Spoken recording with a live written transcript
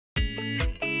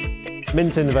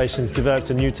Mint Innovations developed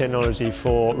a new technology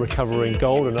for recovering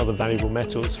gold and other valuable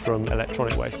metals from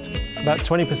electronic waste. About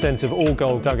 20% of all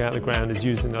gold dug out of the ground is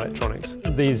used in electronics.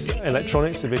 These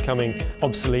electronics are becoming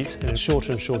obsolete in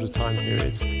shorter and shorter time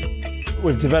periods.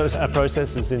 We've developed a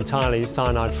process that's entirely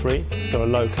cyanide-free. It's got a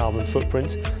low carbon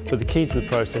footprint, but the key to the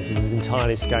process is it's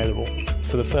entirely scalable.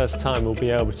 For the first time, we'll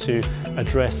be able to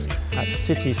address at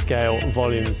city-scale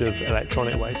volumes of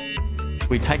electronic waste.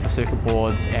 We take the circuit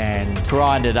boards and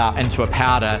grind it up into a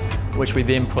powder, which we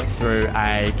then put through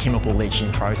a chemical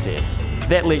leaching process.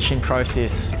 That leaching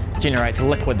process generates a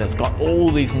liquid that's got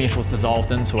all these metals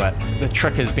dissolved into it. The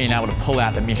trick is being able to pull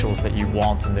out the metals that you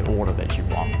want in the order that you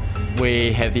want.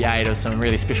 We have the aid of some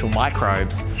really special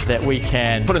microbes that we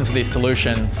can put into these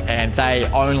solutions, and they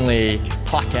only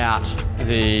pluck out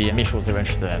the metals they're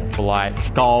interested in,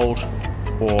 like gold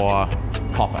or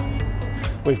copper.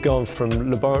 We've gone from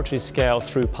laboratory scale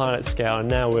through pilot scale, and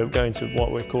now we're going to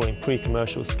what we're calling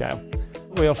pre-commercial scale.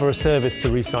 We offer a service to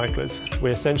recyclers.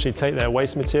 We essentially take their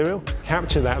waste material,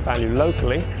 capture that value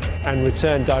locally, and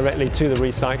return directly to the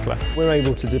recycler. We're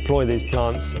able to deploy these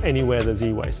plants anywhere there's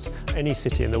e-waste. Any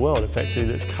city in the world,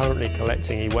 effectively, that's currently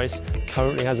collecting e-waste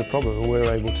currently has a problem, and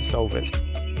we're able to solve it.